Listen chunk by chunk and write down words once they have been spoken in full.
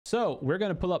So we're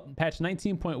going to pull up patch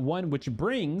 19.1, which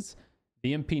brings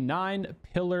the MP9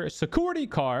 pillar security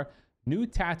car, new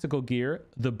tactical gear,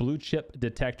 the Bluechip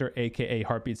detector, aka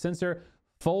heartbeat sensor,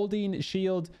 folding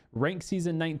shield, rank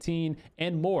season 19,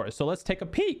 and more. So let's take a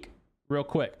peek real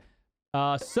quick.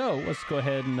 So let's go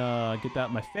ahead and get that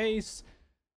in my face.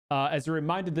 As a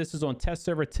reminder, this is on test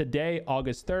server today,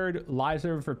 August 3rd, live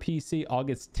server for PC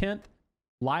August 10th,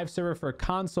 live server for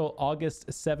console August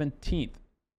 17th.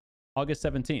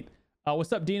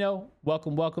 What's up, Dino?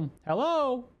 Welcome.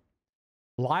 Hello.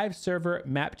 Live server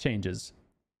map changes: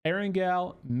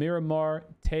 Erangel, Miramar,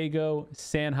 Tago,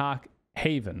 Sanhok,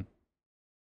 Haven.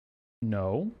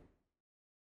 No.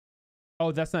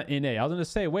 Oh, that's not NA. I was going to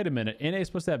say, wait a minute. NA is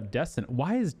supposed to have Destin.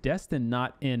 Why is Destin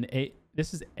not in A?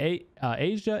 This is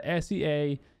Asia,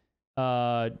 SEA,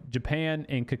 Japan,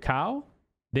 and Cacao.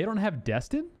 They don't have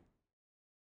Destin?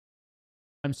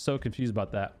 I'm so confused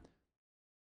about that.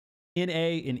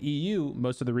 NA and EU,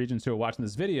 most of the regions who are watching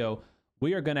this video,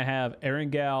 we are going to have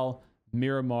Erangel,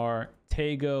 Miramar,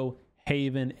 Tago,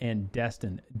 Haven, and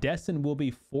Destin. Destin will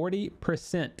be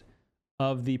 40%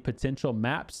 of the potential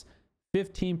maps,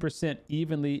 15%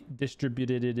 evenly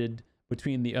distributed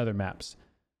between the other maps.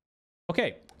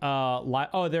 Okay.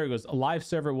 Oh, there it goes. A live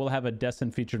server will have a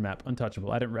Destin featured map.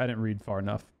 Untouchable. I didn't read far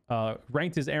enough.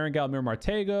 Ranked is Erangel, Miramar,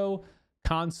 Tago.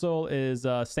 Console is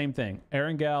same thing.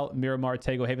 Erangel, Miramar,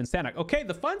 Tago, Haven, Sanhok. Okay,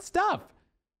 the fun stuff.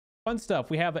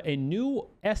 We have a new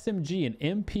SMG,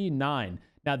 an MP9.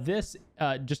 Now this,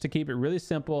 just to keep it really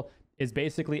simple, is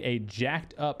basically a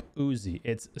jacked up Uzi.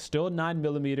 It's still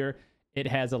 9mm. It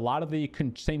has a lot of the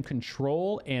same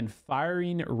control and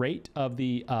firing rate of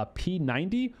the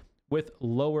P90 with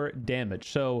lower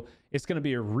damage. So it's going to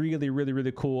be a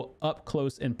really cool up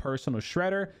close and personal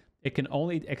shredder. It can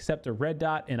only accept a red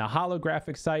dot and a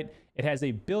holographic sight. It has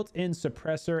a built-in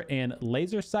suppressor and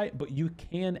laser sight, but you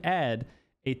can add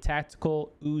a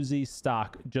tactical Uzi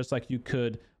stock just like you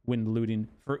could when looting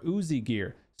for Uzi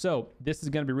gear. So this is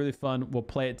going to be really fun. We'll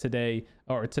play it today,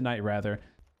 or tonight rather.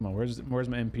 Come on, where's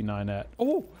my MP9 at?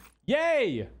 Oh,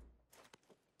 yay!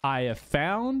 I have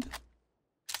found.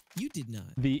 You did not.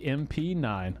 The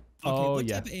MP9. Okay, oh what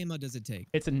yeah. type of ammo does it take?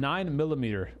 It's a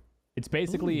 9mm. It's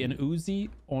basically an Uzi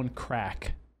on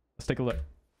crack. Let's take a look.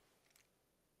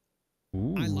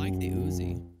 Ooh. I like the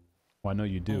Uzi. Well, I know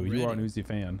you do. Already. You are an Uzi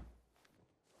fan.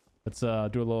 Let's do a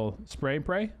little spray and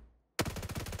pray.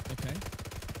 Okay.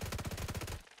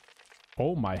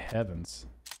 Oh my heavens.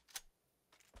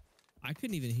 I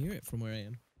couldn't even hear it from where I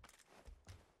am.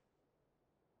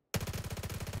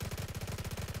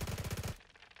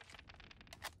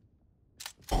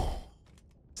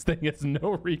 This thing has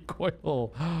no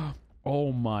recoil.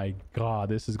 Oh my god,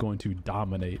 this is going to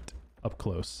dominate up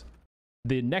close.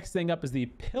 The next thing up is the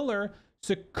pillar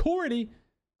security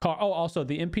car. Oh, also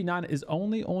the MP9 is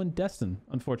only on Destin,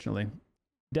 unfortunately.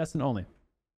 Destin only.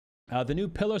 The new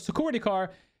pillar security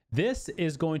car, this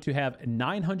is going to have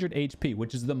 900 HP,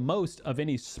 which is the most of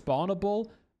any spawnable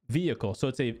vehicle. So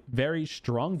it's a very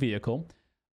strong vehicle.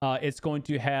 It's going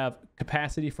to have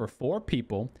capacity for 4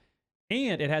 people.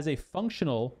 And it has a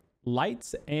functional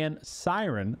lights and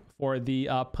siren for the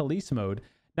police mode.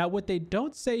 Now, what they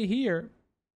don't say here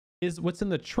is what's in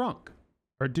the trunk.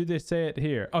 Or do they say it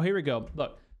here? Oh, here we go.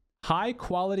 Look, high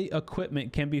quality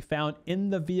equipment can be found in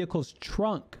the vehicle's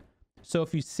trunk. So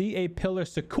if you see a pillar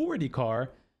security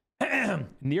car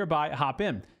nearby, hop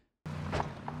in.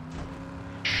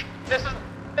 This is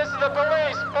the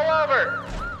police. Pull over.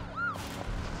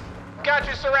 Got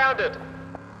you surrounded.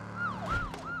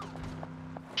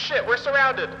 Shit, we're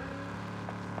surrounded.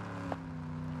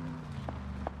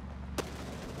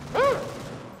 Woo!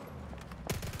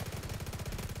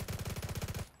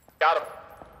 Got him.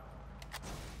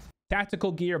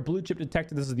 Tactical gear, Bluechip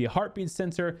detector. This is the heartbeat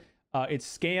sensor. It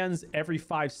scans every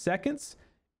 5 seconds.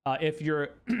 If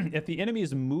the enemy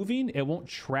is moving, it won't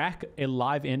track a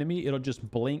live enemy. It'll just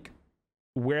blink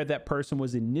where that person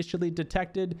was initially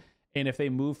detected. And if they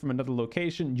move from another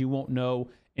location, you won't know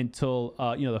until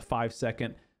the 5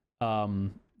 second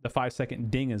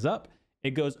ding is up.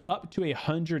 It goes up to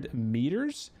 100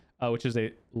 meters, which is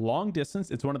a long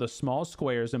distance. It's one of the small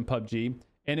squares in PUBG,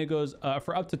 and it goes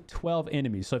for up to 12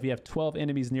 enemies. So if you have 12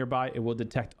 enemies nearby, it will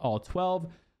detect all 12.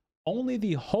 Only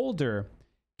the holder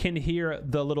can hear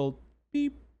the little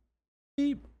beep,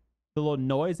 beep, the little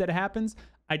noise that happens.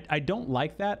 I don't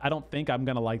like that. I don't think I'm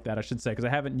gonna like that, I should say, because I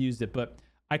haven't used it, but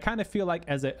I kind of feel like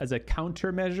as a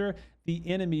countermeasure, the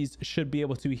enemies should be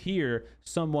able to hear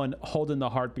someone holding the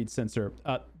heartbeat sensor.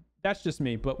 That's just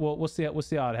me, but we'll see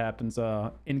how it happens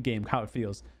in game, how it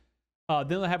feels.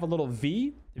 Then I have a little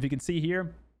V. If you can see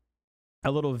here,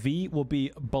 a little V will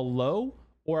be below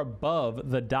or above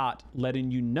the dot,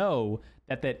 letting you know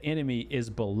that that enemy is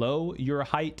below your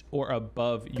height or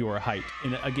above your height.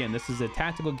 And again, this is a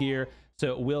tactical gear,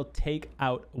 so it will take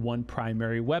out one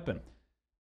primary weapon.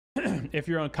 If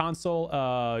you're on console,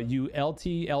 you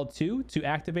LT L2 to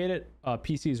activate it.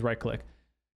 PC is right click.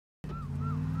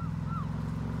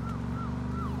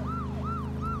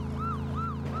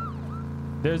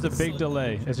 There's a big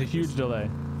delay. It's a huge delay.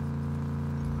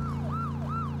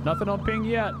 Nothing on ping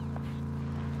yet.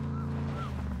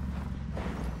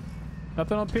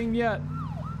 Nothing on ping yet.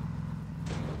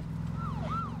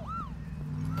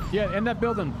 Yeah, in that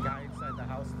building. Guy inside the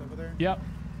house over there. Yep.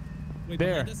 Wait,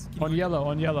 There. behind us? Can you On mark yellow.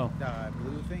 On yellow. The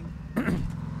blue thing.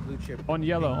 Blue chip. On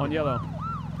yellow. On yellow.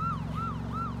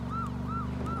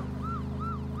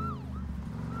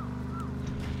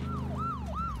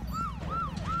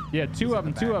 Yeah, two of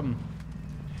them. Two of them.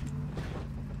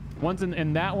 One's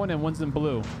in that one and one's in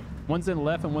blue. One's in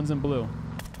left and one's in blue.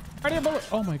 Right here, bullet.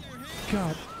 Oh my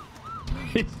god.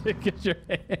 Get your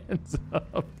hands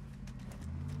up.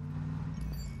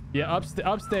 Yeah,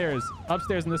 upstairs.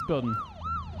 Upstairs in this building.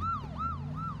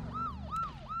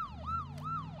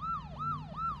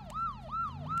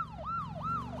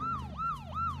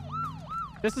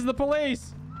 This is the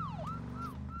police.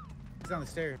 He's on the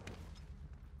stairs.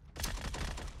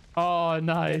 Oh,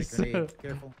 nice. Grenade.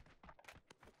 Careful.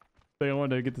 I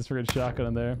wanted to get this freaking shotgun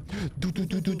in there.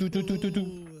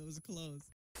 That was close.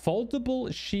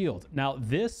 Foldable Shield. Now,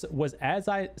 this was, as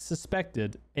I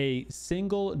suspected, a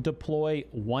single deploy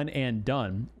one and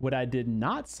done. What I did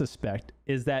not suspect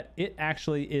is that it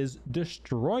actually is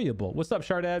destroyable. What's up,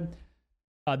 Shardad?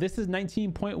 This is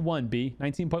 19.1, B.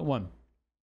 19.1.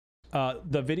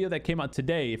 The video that came out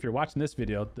today, if you're watching this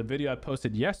video, the video I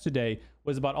posted yesterday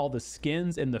was about all the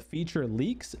skins and the feature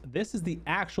leaks. This is the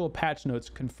actual patch notes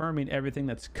confirming everything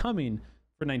that's coming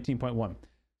for 19.1.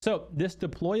 So this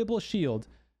deployable shield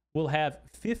will have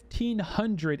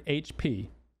 1500 HP.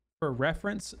 For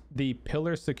reference, the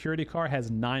Pillar security car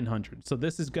has 900. So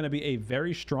this is going to be a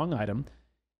very strong item.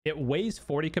 It weighs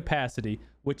 40 capacity,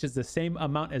 which is the same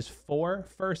amount as 4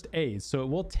 first aids. So it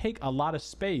will take a lot of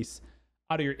space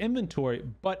out of your inventory,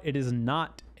 but it is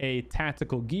not a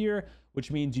tactical gear,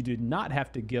 which means you do not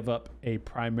have to give up a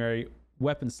primary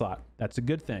weapon slot. That's a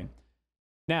good thing.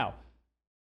 Now,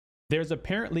 there's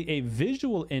apparently a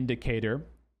visual indicator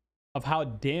of how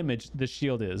damaged the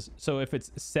shield is. So if it's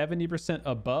 70%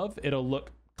 above, it'll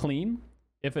look clean.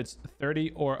 If it's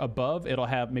 30 or above, it'll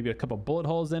have maybe a couple bullet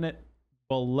holes in it.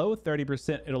 Below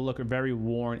 30%, it'll look very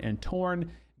worn and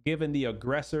torn, given the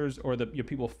aggressors or the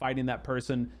people fighting that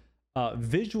person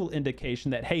visual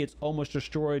indication that, hey, it's almost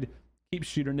destroyed. Keep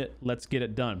shooting it. Let's get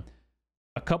it done.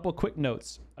 A couple quick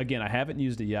notes. Again, I haven't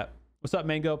used it yet. What's up,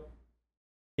 Mango?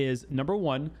 Is number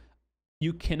one,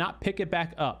 you cannot pick it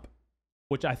back up,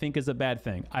 which I think is a bad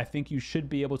thing. I think you should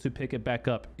be able to pick it back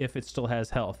up if it still has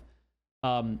health.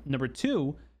 Number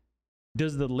two,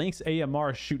 does the Lynx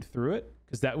AMR shoot through it?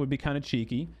 Because that would be kind of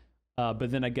cheeky.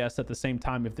 But then I guess at the same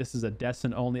time, if this is a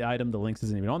Destin only item, the Lynx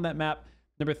isn't even on that map.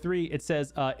 Number three, it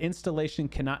says installation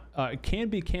can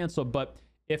be canceled, but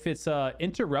if it's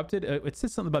interrupted, it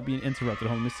says something about being interrupted.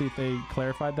 Hold on, let me see if they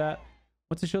clarified that.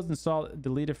 Once the shield is installed,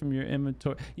 delete it from your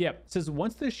inventory. Yeah, it says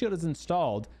once the shield is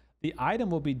installed, the item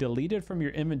will be deleted from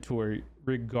your inventory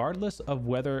regardless of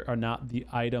whether or not the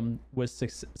item was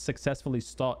successfully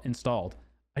installed.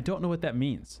 I don't know what that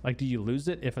means. Like, do you lose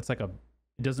it if it's like it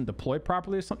doesn't deploy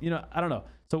properly or something? You know, I don't know.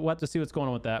 So we'll have to see what's going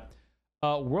on with that.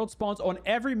 World spawns on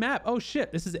every map. Oh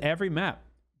shit, this is every map.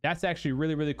 That's actually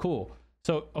really, really cool.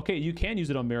 So, okay, you can use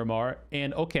it on Miramar,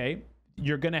 and okay,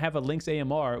 you're gonna have a Lynx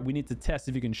AMR. We need to test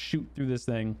if you can shoot through this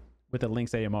thing with a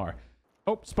Lynx AMR.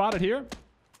 Oh, spotted here.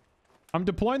 I'm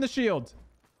deploying the shield.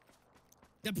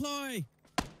 Deploy.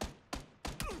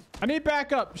 I need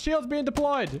backup. Shield's being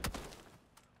deployed.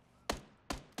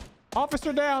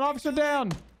 Officer down, officer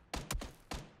down.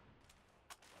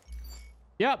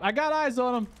 Yep, I got eyes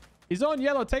on him. He's on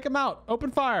yellow. Take him out. Open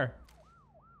fire.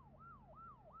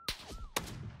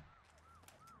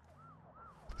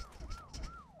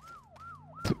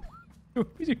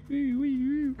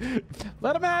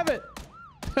 Let him have it.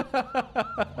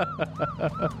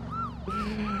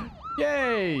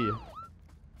 Yay.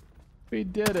 We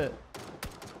did it.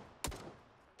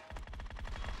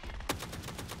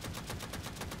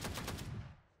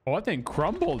 Oh, that thing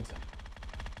crumbled.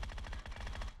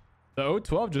 The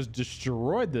O12 just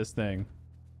destroyed this thing.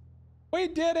 We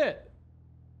did it.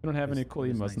 We don't have any cool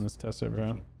emotes in this test server,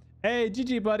 huh? Hey,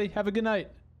 GG, buddy. Have a good night.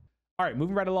 All right,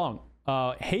 moving right along.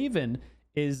 Haven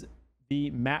is the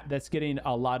map that's getting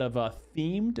a lot of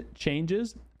themed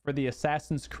changes for the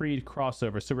Assassin's Creed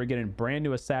crossover. So we're getting brand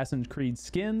new Assassin's Creed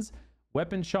skins,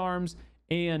 weapon charms,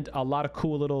 and a lot of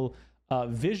cool little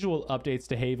visual updates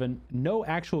to Haven. No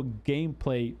actual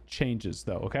gameplay changes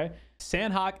though, okay?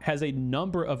 Sanhok has a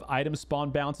number of item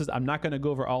spawn bounces. I'm not going to go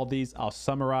over all these. I'll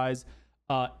summarize.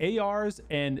 ARs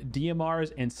and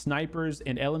DMRs and snipers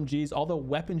and LMGs, all the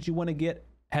weapons you want to get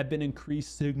have been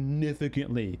increased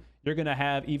significantly. You're going to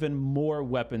have even more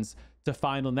weapons to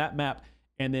find on that map.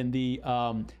 And then the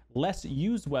less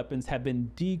used weapons have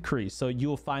been decreased. So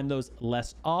you'll find those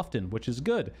less often, which is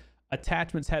good.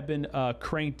 Attachments have been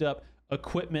cranked up.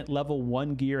 Equipment level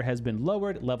 1 gear has been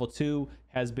lowered. Level 2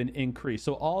 has been increased.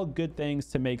 So all good things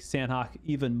to make Sanhok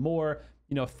even more,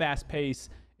 you know, fast paced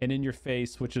and in your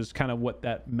face, which is kind of what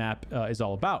that map is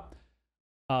all about.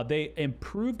 They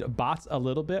improved bots a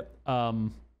little bit.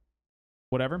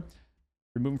 Whatever.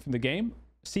 Remove them from the game.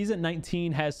 Season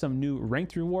 19 has some new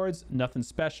ranked rewards. Nothing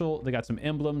special. They got some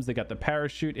emblems. They got the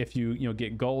parachute if you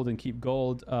get gold and keep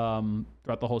gold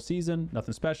throughout the whole season.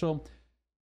 Nothing special.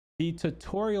 The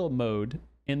tutorial mode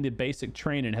in the basic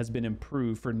training has been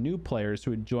improved for new players who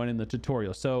would join in the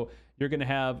tutorial. So you're going to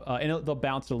have, and they'll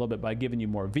bounce it a little bit by giving you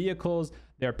more vehicles.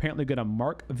 They're apparently going to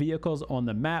mark vehicles on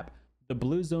the map. The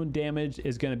blue zone damage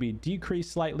is going to be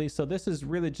decreased slightly. So this is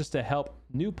really just to help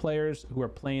new players who are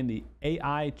playing the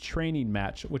AI training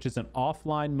match, which is an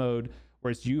offline mode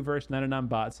where it's you versus 99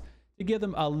 bots, to give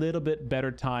them a little bit better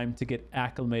time to get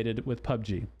acclimated with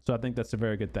PUBG. So I think that's a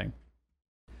very good thing.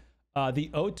 The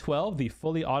O12, the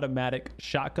fully automatic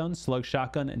shotgun, slug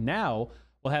shotgun, now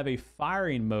will have a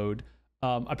firing mode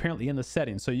apparently in the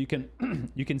settings. So you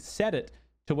can you can set it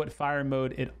to what fire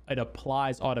mode it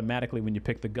applies automatically when you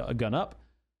pick the gun up.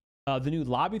 The new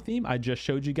lobby theme, I just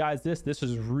showed you guys this. This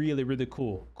is really, really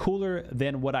cool. Cooler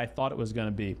than what I thought it was going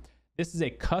to be. This is a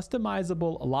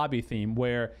customizable lobby theme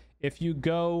where if you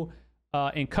go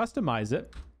and customize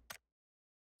it,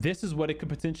 this is what it could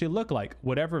potentially look like.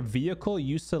 Whatever vehicle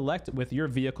you select with your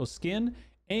vehicle skin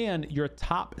and your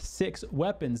top 6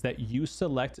 weapons that you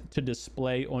select to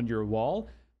display on your wall.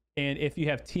 And if you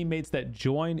have teammates that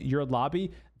join your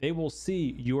lobby, they will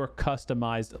see your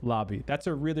customized lobby. That's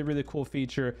a really, really cool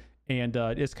feature, and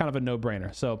it's kind of a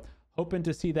no-brainer. So hoping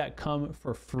to see that come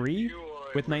for free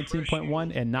with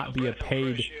 19.1 and not be a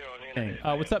paid thing.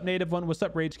 What's up, Native One? What's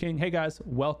up, Rage King? Hey, guys.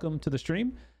 Welcome to the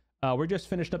stream. We're just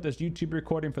finished up this YouTube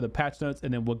recording for the patch notes,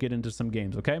 and then we'll get into some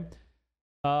games, okay?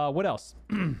 What else?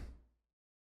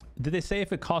 Did they say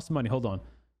if it costs money? Hold on.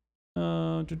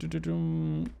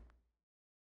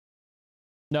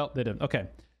 No, they didn't. Okay.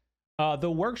 The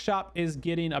workshop is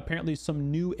getting apparently some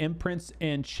new imprints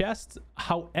and chests.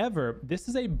 However, this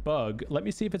is a bug. Let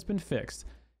me see if it's been fixed.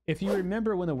 If you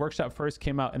remember when the workshop first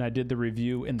came out and I did the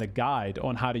review and the guide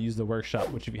on how to use the workshop,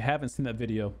 which if you haven't seen that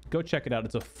video, go check it out.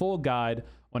 It's a full guide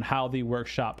on how the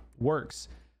workshop works.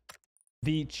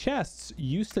 The chests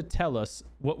used to tell us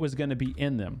what was going to be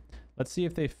in them. Let's see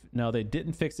if no, they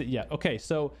didn't fix it yet. Okay,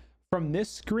 so from this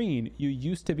screen, you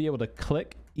used to be able to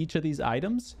click each of these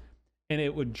items and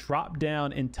it would drop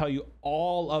down and tell you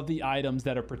all of the items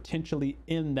that are potentially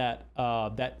in that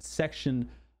that section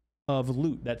of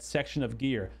loot, that section of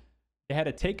gear. They had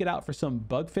to take it out for some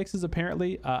bug fixes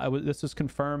apparently. This was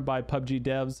confirmed by PUBG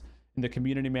devs and the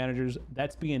community managers.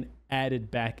 That's being added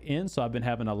back in. So I've been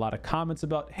having a lot of comments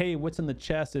about, hey, what's in the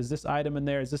chest? Is this item in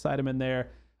there? Is this item in there?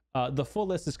 The full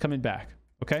list is coming back.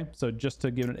 Okay, so just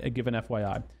to give an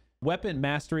FYI. Weapon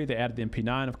mastery, they added the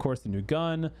MP9, of course, the new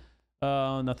gun.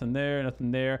 Nothing there,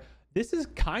 nothing there. This is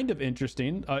kind of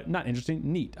interesting. Not interesting,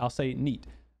 neat. I'll say neat.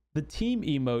 The team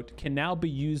emote can now be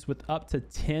used with up to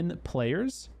 10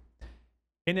 players.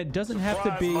 And it doesn't have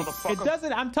to be,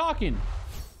 I'm talking.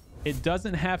 It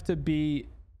doesn't have to be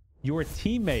your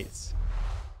teammates.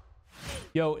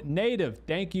 Yo, Native,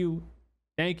 thank you.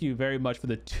 Thank you very much for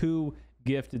the 2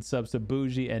 gifted subs to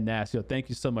Bougie and Nas. Yo, thank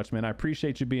you so much, man. I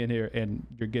appreciate you being here, and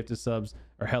your gifted subs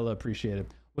are hella appreciated.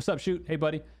 What's up, Shoot? Hey,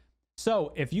 buddy.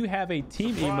 So if you have a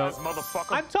team emote,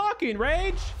 I'm talking,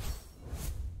 Rage.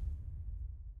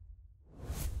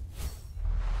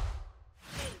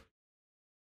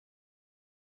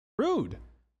 Rude.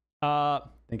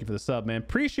 Thank you for the sub, man.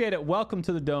 Appreciate it. Welcome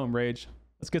to the Dome, Rage.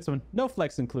 Let's get some, no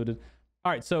flex included.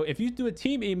 All right, so if you do a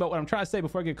team emote, what I'm trying to say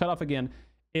before I get cut off again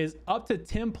is up to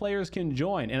 10 players can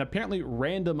join, and apparently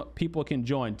random people can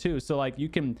join too. So like you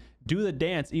can do the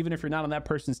dance even if you're not on that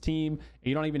person's team and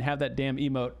you don't even have that damn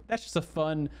emote. That's just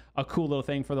a cool little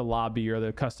thing for the lobby or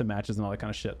the custom matches and all that kind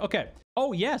of shit. Okay.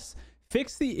 Oh yes,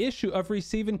 fix the issue of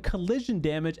receiving collision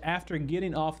damage after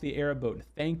getting off the airboat.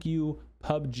 Thank you,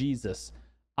 PUBGesus.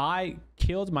 I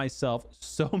killed myself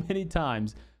so many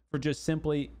times for just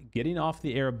simply getting off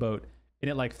the airboat and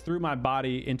it like threw my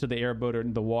body into the airboat or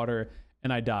in the water,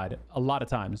 and I died a lot of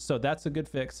times. So that's a good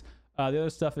fix. The other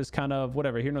stuff is kind of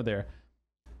whatever, here nor there.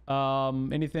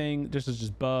 Anything, this is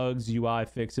just bugs, UI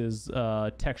fixes,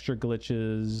 texture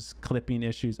glitches, clipping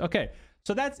issues. Okay,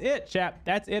 so that's it, chat.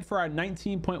 That's it for our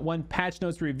 19.1 patch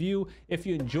notes review. If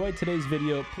you enjoyed today's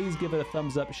video, please give it a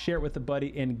thumbs up, share it with a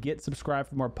buddy, and get subscribed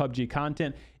for more PUBG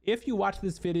content. If you watch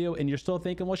this video and you're still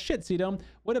thinking, well, shit, CDome,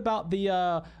 what about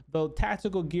the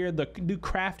tactical gear, the new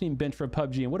crafting bench for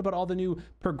PUBG, and what about all the new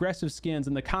progressive skins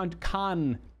and the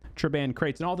contraband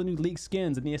crates and all the new leaked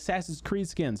skins and the Assassin's Creed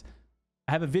skins?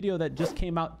 I have a video that just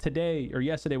came out today or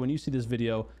yesterday when you see this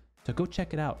video, so go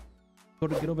check it out.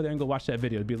 Get over there and go watch that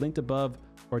video. It'll be linked above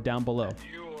or down below.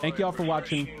 Thank you all for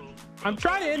watching. I'm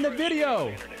trying to end the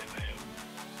video.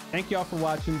 Thank you all for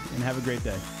watching and have a great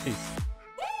day. Peace.